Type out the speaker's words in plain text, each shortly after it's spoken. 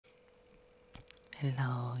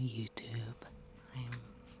Hello YouTube, I'm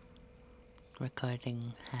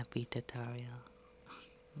recording happy tutorial.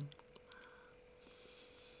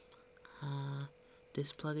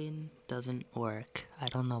 This plugin doesn't work. I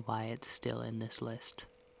don't know why it's still in this list.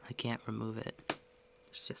 I can't remove it.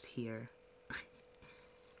 It's just here.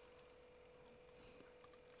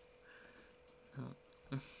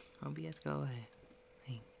 So, OBS, go away.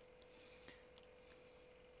 Hey.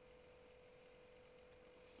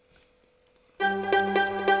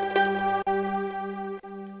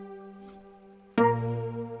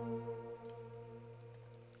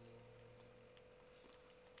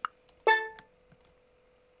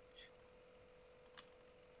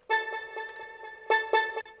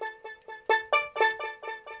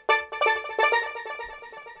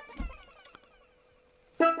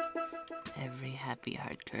 Every happy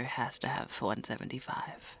hardcore has to have 175.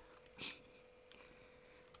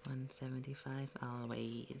 175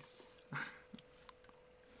 always.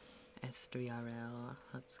 S3RL,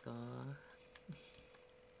 let's go.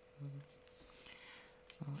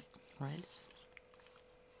 Right?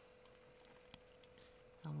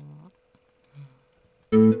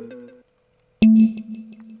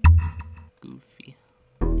 Goofy.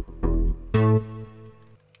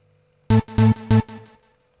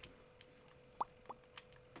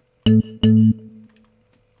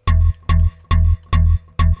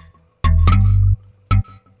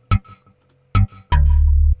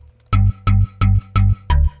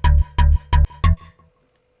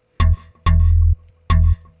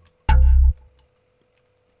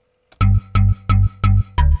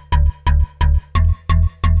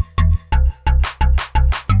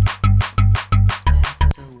 That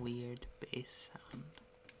is a weird bass sound.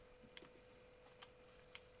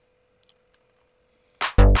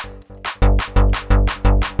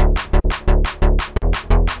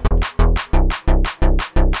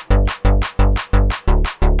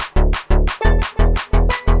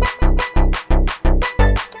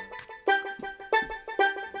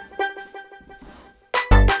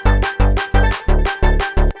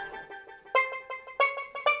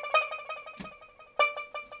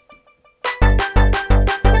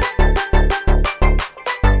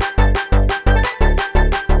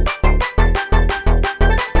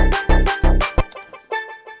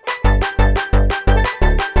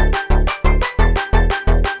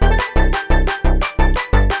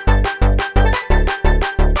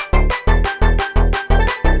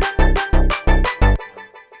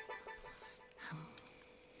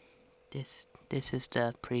 This is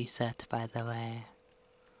the preset, by the way.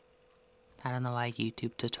 I don't know why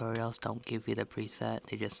YouTube tutorials don't give you the preset,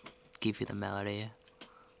 they just give you the melody.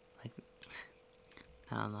 Like,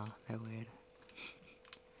 I don't know, they're weird.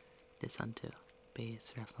 This one too.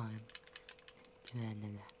 Bass, ref line.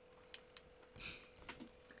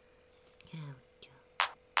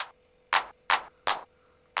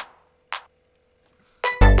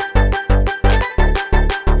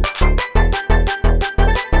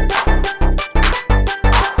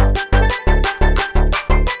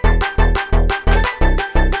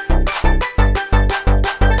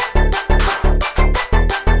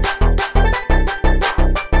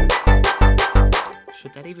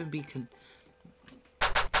 Should that even be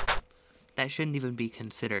that shouldn't even be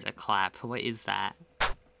considered a clap. What is that?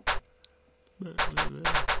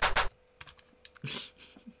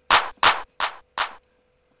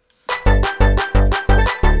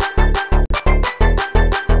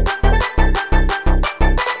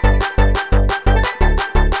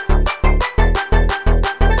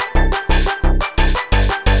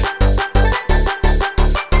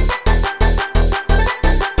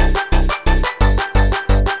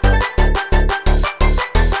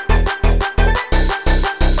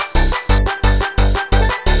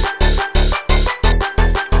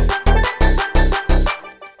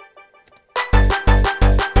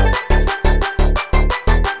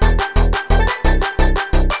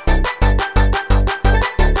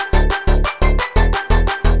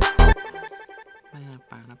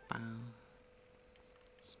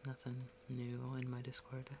 Nothing new in my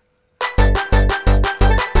Discord.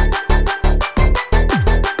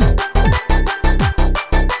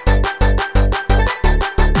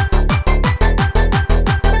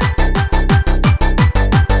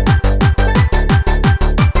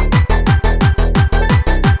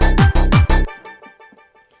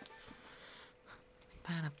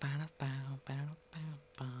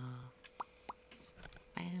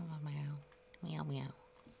 Meow meow.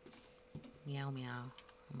 Meow meow.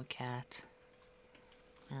 I'm a cat.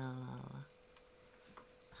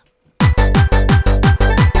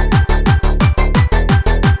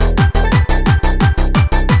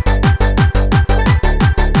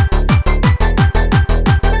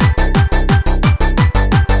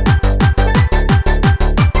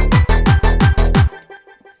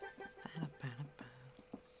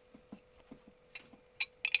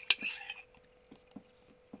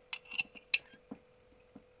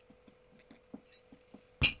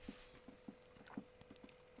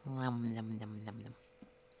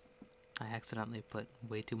 I accidentally put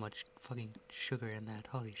way too much fucking sugar in that.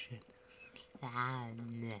 Holy shit. Ah,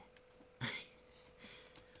 nah.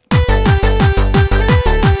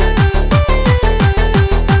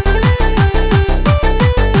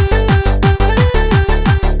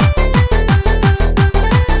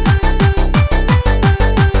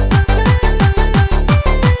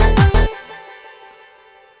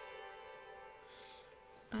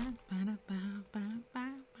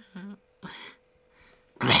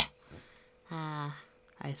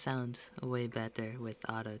 I sound way better with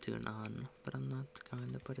auto-tune on, but I'm not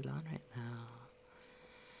going to put it on right now.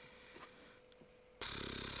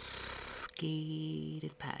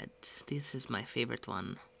 Gated pads. This is my favorite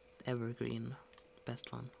one. Evergreen.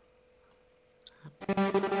 Best one.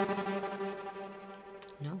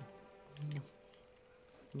 No. No.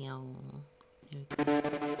 No.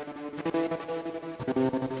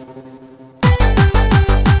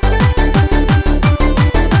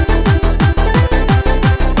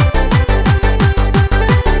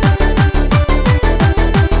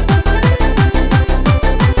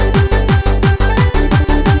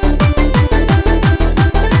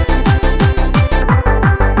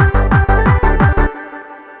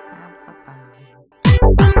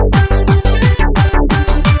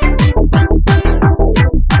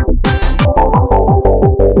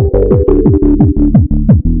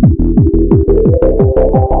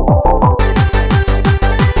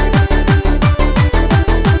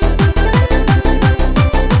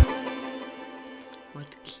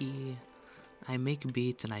 What key? I make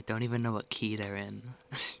beats and I don't even know what key they're in.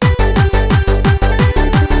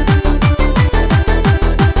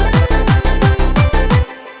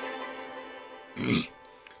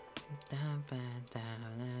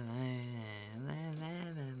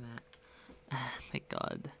 My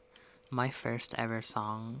god. My first ever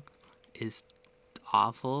song is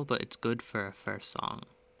awful, but it's good for a first song.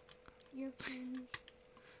 Your cringe.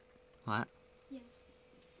 What? Yes.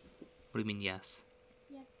 What do you mean, yes?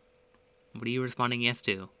 Yep. What are you responding yes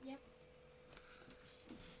to? Yep.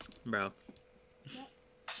 Bro. Yep.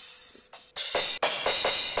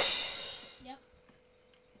 Yep. Yep.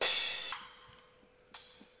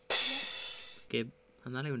 Gabe,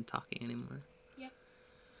 I'm not even talking anymore. Yep.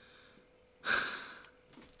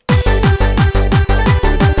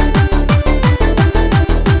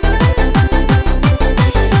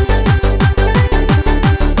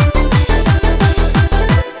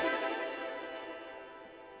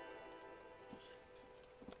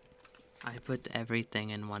 I put everything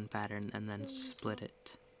in one pattern and then split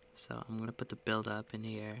it. So I'm gonna put the build up in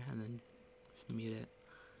here and then mute it.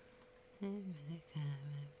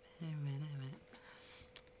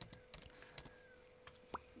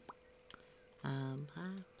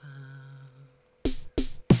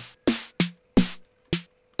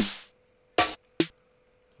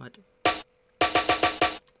 What?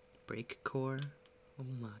 Breakcore? Oh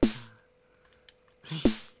my god.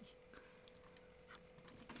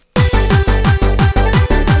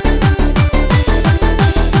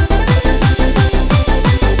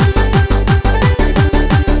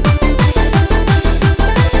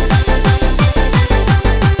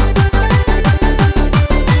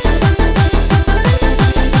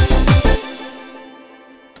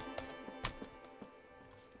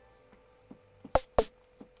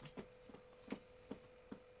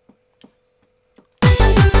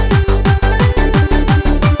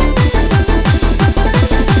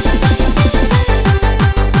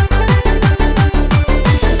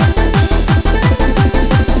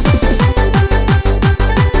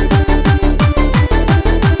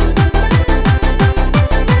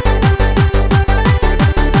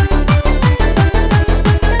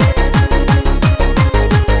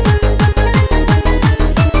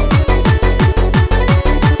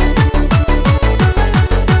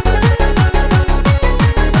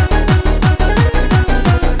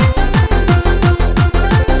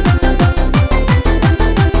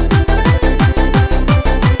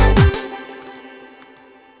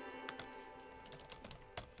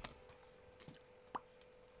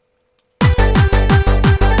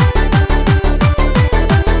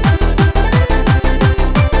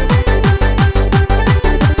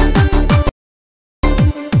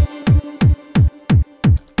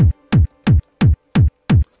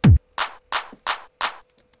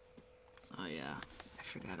 Oh yeah, I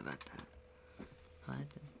forgot about that. What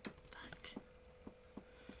the fuck?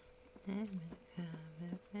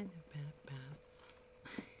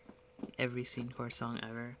 Every Scenecore song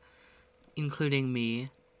ever, including me,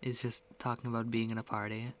 is just talking about being in a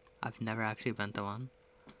party. I've never actually been to one.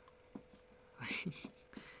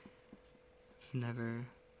 Never.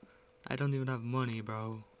 I don't even have money,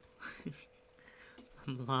 bro.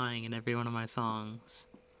 I'm lying in every one of my songs.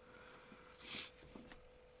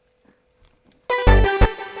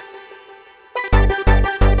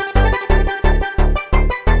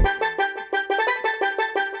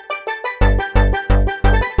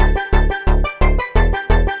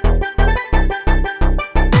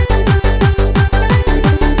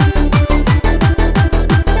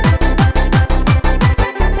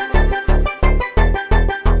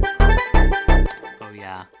 Oh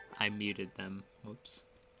yeah, I muted them. Whoops.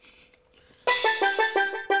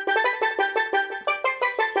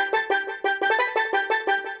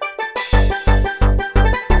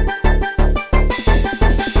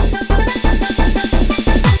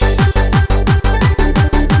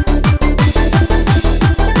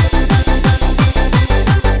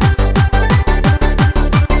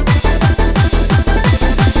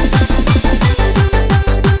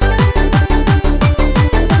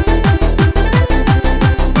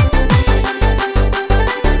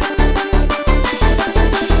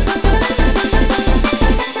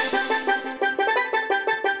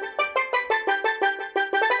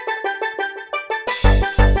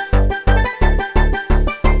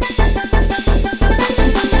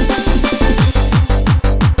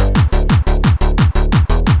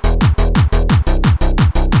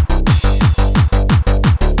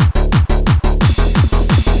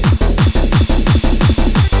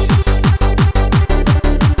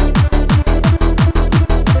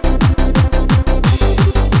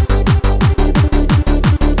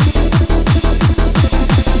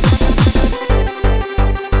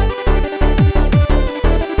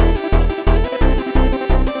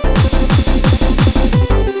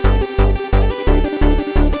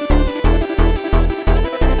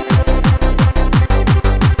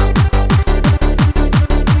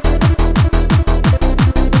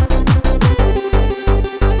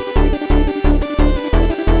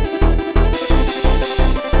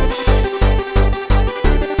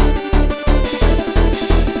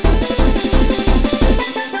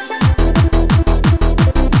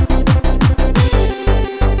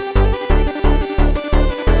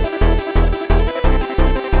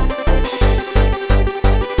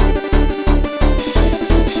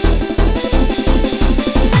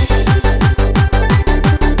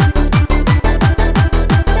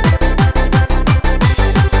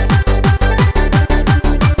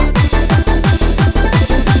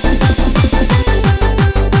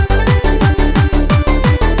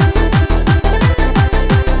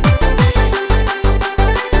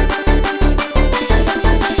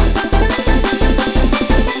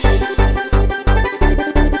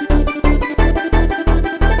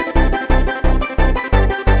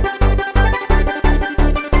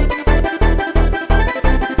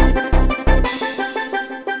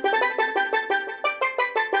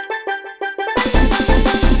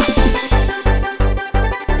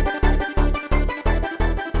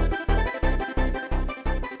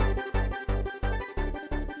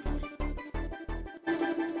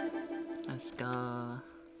 Let's go.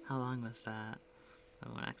 How long was that? I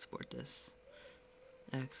want to export this.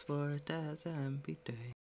 Export as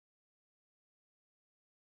MP3.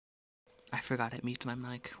 I forgot I muted my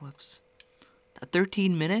mic. Whoops.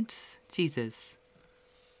 13 minutes? Jesus.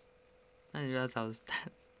 I didn't realize I was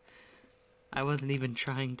that. I wasn't even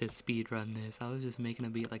trying to speedrun this. I was just making a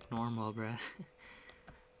beat like normal, bruh.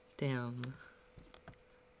 Damn.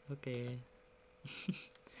 Okay.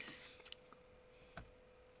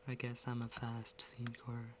 I guess I'm a fast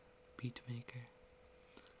scenecore beat maker.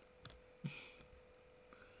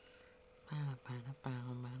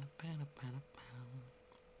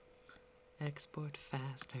 Export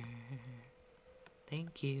faster.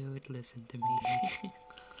 Thank you, listen to me.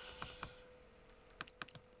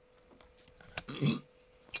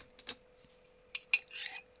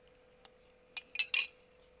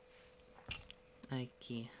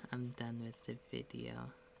 Okay, I'm done with the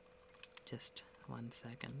video. Just 1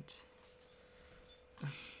 second.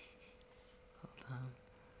 Hold on.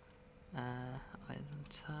 Eyes on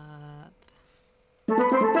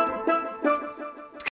top.